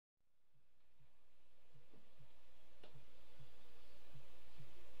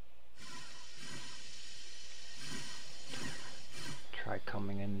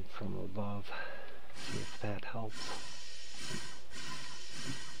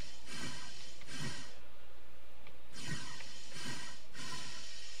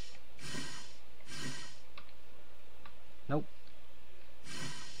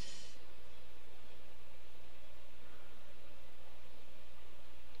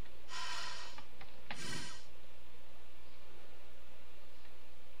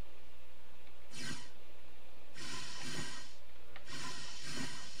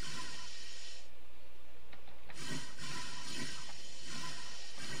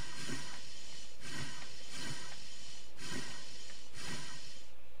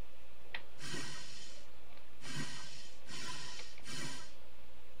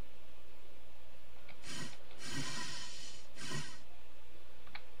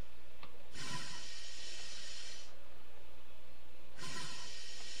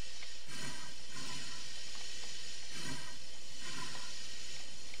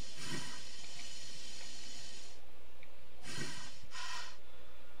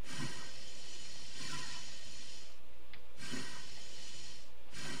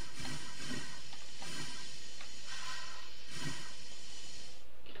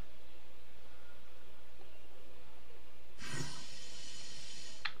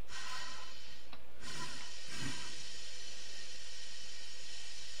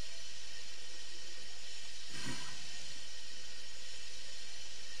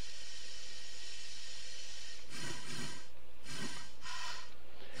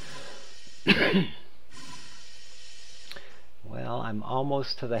Well, I'm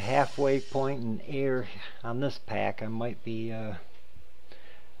almost to the halfway point in air on this pack. I might be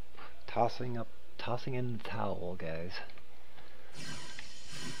tossing in the towel, guys.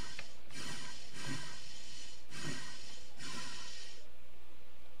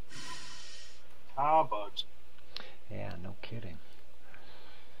 Ah, bugs. Yeah, no kidding.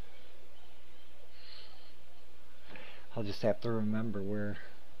 I'll just have to remember where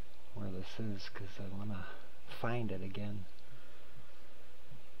this is, because I want to find it again.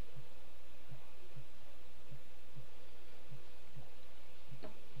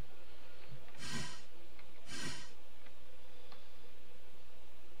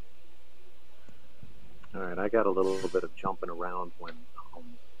 Alright, I got a little bit of jumping around when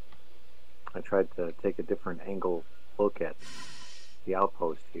I tried to take a different angle look at the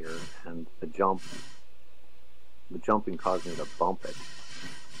outpost here, and the jumping caused me to bump it.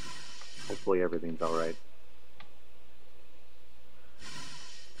 Hopefully everything's alright.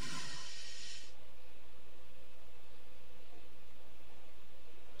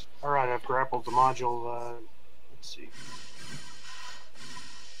 Alright, I've grappled the module. Let's see.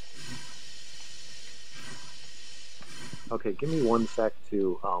 Okay, give me 1 sec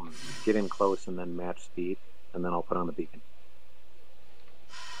to get in close and then match speed, and then I'll put on the beacon.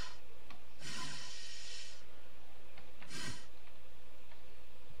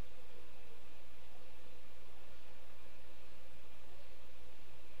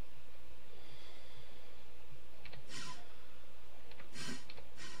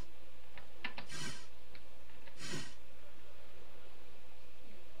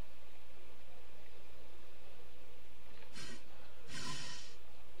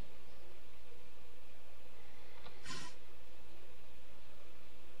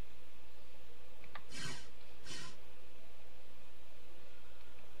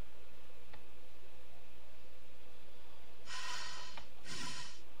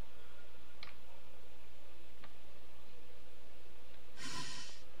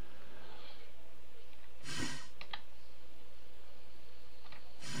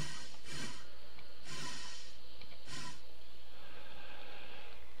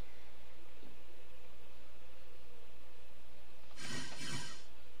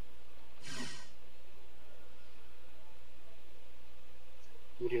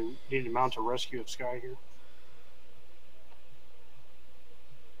 We need to mount a rescue of Sky here.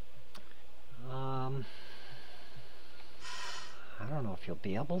 I don't know if you'll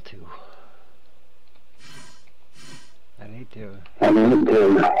be able to. I'd hate to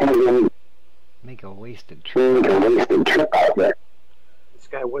make a wasted trip out there.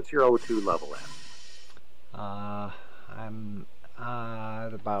 Sky, what's your O2 level at? I'm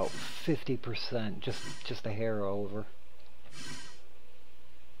at about 50%, just a hair over.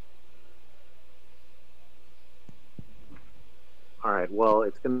 Alright, well,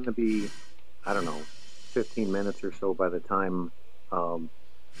 it's going to be, I don't know, 15 minutes or so by the time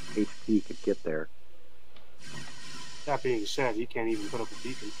HP could get there. That being said, he can't even put up a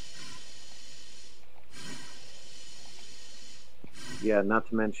beacon. Yeah, not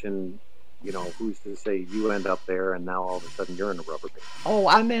to mention, you know, who's to say you end up there and now all of a sudden you're in a rubber band. Oh,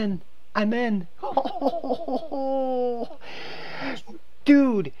 I'm in! I'm in! Oh,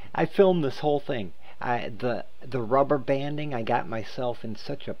 dude, I filmed this whole thing. The rubber banding, I got myself in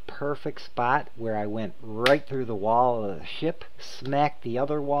such a perfect spot where I went right through the wall of the ship, smacked the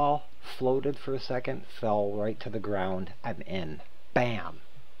other wall, floated for a second, fell right to the ground. I'm in. Bam!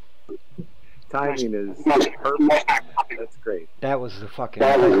 Timing is perfect. That's great. That was the fucking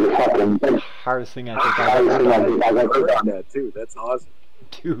hardest thing I think I've ever done. I've done that too. That's awesome.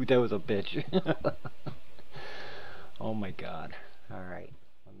 Dude, that was a bitch. Oh my god. Alright.